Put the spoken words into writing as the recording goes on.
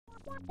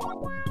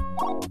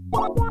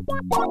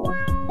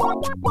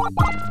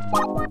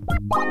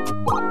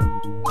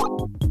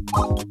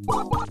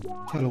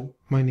Hello,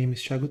 my name is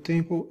Thiago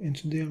Tempo, and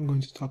today I'm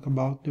going to talk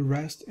about the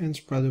rest and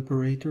spread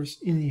operators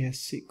in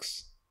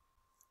ES6.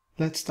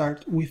 Let's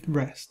start with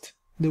rest.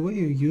 The way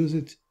you use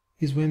it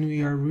is when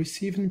we are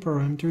receiving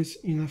parameters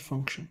in a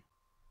function.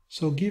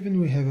 So given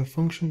we have a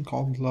function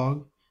called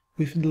log,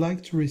 if we'd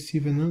like to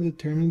receive an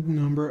undetermined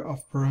number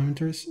of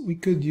parameters, we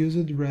could use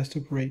the rest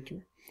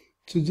operator.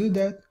 To do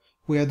that,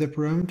 we add a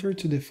parameter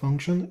to the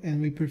function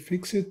and we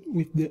prefix it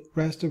with the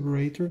rest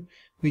operator,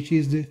 which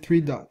is the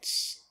 3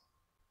 dots.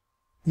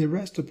 The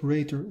rest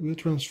operator will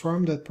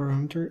transform that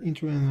parameter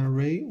into an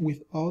array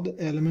with all the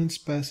elements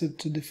passed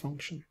to the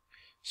function.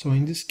 So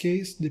in this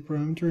case, the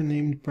parameter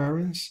named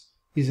parents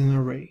is an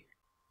array.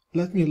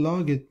 Let me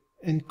log it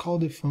and call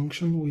the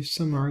function with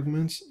some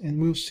arguments, and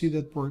we'll see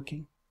that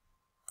working.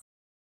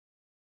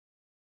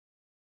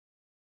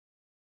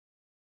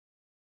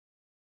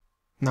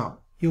 Now,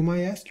 you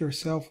might ask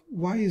yourself,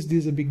 why is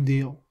this a big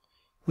deal?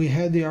 We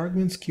had the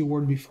arguments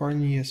keyword before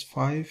in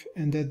ES5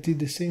 and that did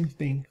the same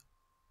thing.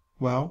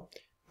 Well,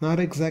 not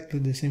exactly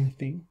the same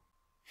thing.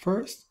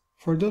 First,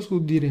 for those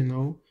who didn't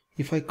know,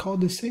 if I call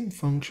the same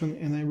function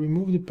and I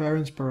remove the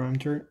parents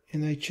parameter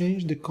and I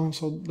change the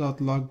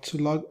console.log to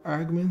log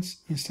arguments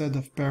instead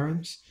of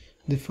parents,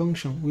 the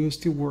function will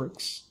still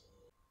works.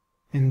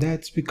 And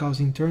that's because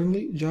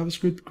internally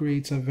JavaScript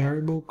creates a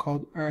variable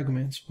called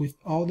arguments with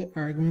all the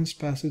arguments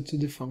passed to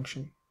the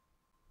function.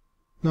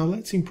 Now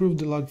let's improve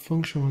the log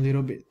function a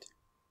little bit.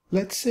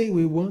 Let's say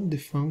we want the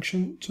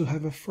function to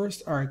have a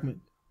first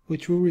argument,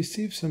 which will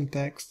receive some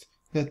text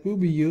that we'll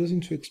be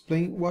using to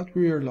explain what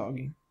we are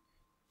logging.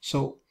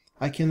 So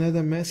I can add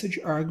a message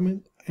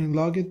argument and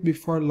log it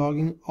before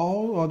logging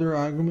all other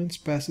arguments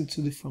passed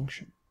to the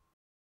function.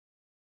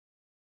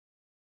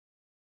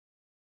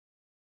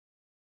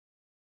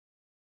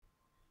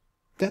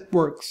 That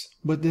works,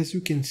 but as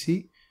you can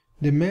see,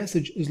 the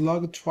message is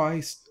logged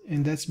twice,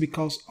 and that's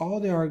because all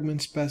the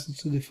arguments passed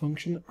to the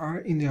function are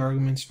in the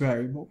arguments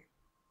variable.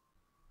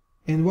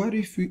 And what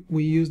if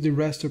we use the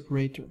rest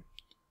operator?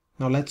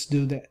 Now let's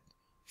do that.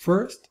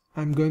 First,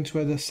 I'm going to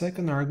add a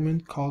second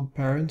argument called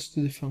parents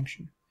to the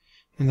function,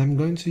 and I'm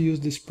going to use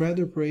the spread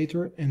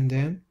operator, and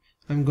then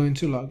I'm going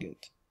to log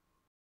it.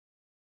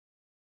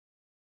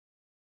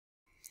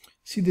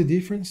 See the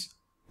difference?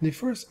 The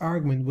first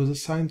argument was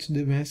assigned to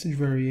the message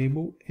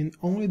variable, and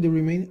only the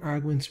remaining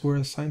arguments were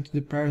assigned to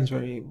the parents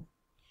variable.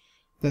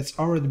 That's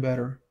already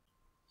better.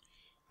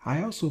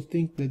 I also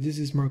think that this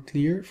is more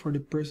clear for the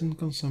person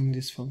consuming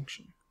this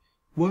function.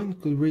 One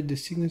could read the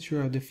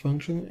signature of the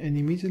function and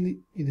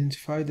immediately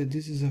identify that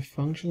this is a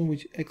function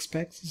which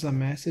expects a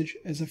message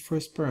as a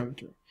first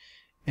parameter,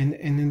 and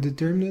an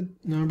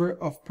indeterminate number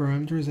of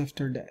parameters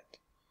after that.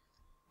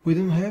 We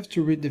don't have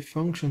to read the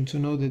function to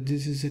know that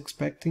this is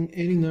expecting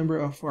any number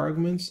of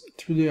arguments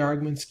through the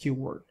arguments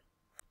keyword.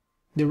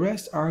 The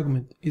rest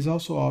argument is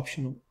also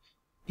optional.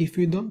 If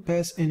we don't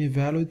pass any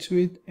value to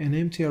it, an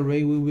empty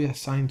array will be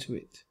assigned to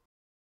it.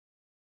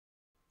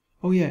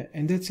 Oh yeah,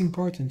 and that's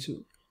important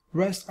too.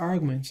 Rest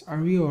arguments are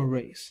real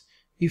arrays.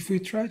 If we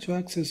try to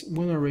access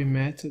one array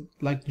method,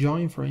 like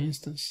join for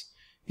instance,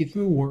 it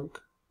will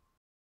work.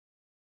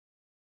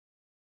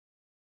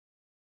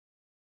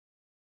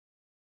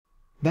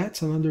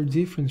 That's another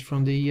difference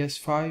from the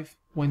ES5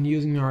 when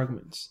using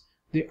arguments.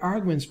 The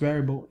arguments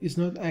variable is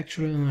not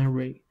actually an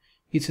array,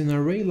 it's an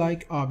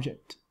array-like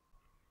object.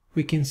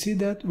 We can see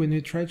that when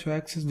we try to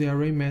access the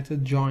array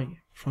method join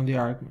from the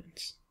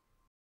arguments.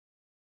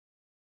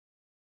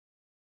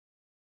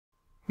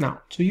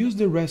 Now, to use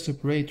the rest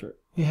operator,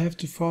 we have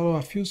to follow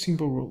a few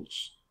simple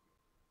rules.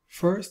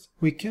 First,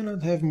 we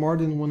cannot have more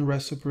than one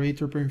rest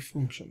operator per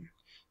function.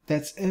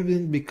 That's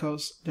evident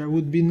because there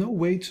would be no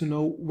way to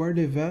know where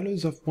the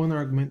values of one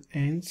argument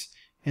ends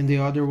and the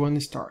other one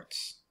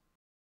starts.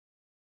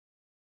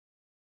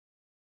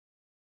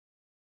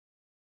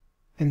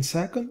 And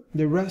second,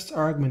 the rest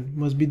argument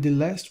must be the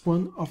last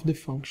one of the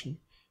function,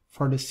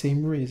 for the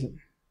same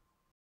reason.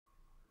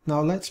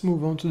 Now let's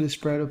move on to the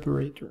spread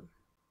operator.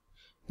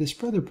 The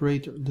spread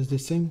operator does the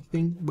same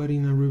thing but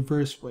in a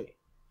reverse way.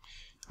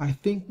 I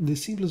think the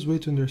simplest way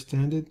to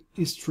understand it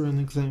is through an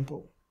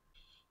example.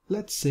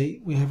 Let's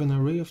say we have an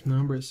array of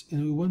numbers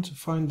and we want to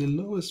find the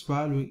lowest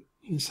value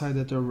inside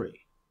that array.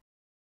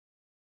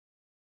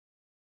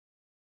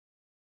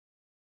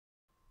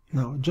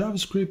 Now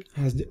JavaScript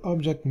has the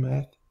object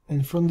math,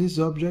 and from this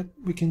object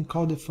we can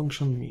call the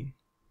function min.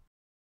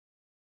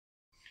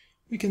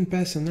 We can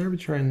pass an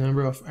arbitrary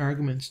number of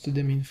arguments to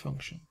the min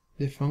function.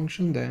 The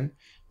function then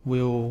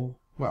will,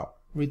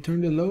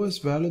 return the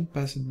lowest value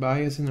passed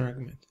by as an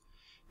argument.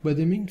 But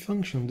the min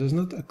function does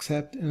not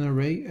accept an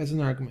array as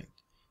an argument.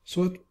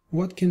 So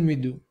what can we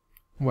do?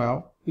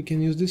 Well, we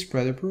can use the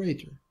spread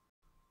operator.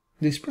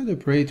 The spread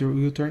operator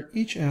will turn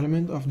each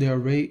element of the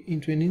array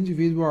into an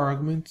individual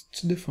argument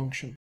to the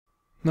function.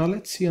 Now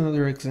let's see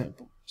another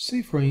example.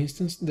 Say for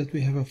instance that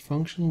we have a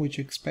function which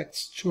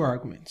expects 2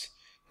 arguments,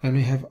 and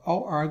we have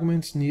all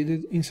arguments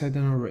needed inside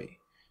an array.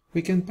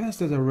 We can pass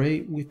that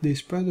array with the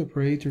spread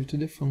operator to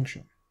the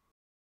function.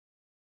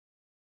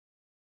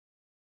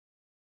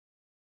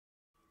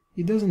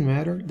 It doesn't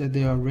matter that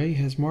the array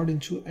has more than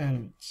 2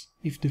 elements,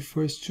 if the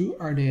first 2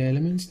 are the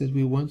elements that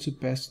we want to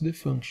pass to the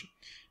function,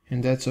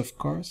 and that's of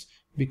course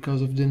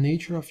because of the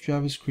nature of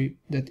JavaScript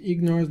that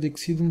ignores the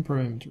exceeding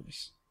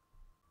parameters.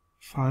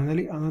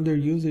 Finally, another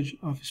usage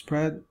of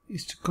spread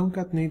is to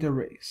concatenate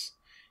arrays.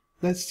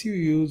 Let's still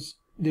use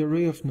the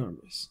array of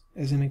numbers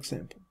as an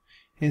example,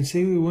 and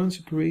say we want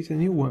to create a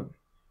new one.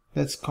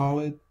 Let's call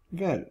it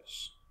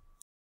values.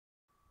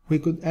 We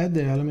could add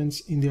the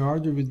elements in the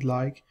order we'd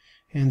like,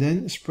 and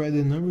then spread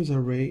the numbers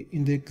array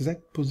in the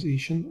exact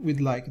position we'd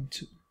like it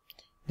to.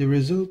 The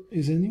result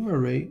is a new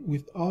array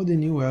with all the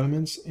new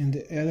elements and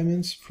the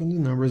elements from the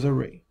numbers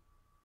array.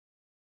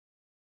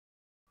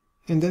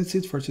 And that's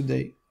it for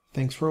today.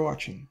 Thanks for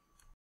watching.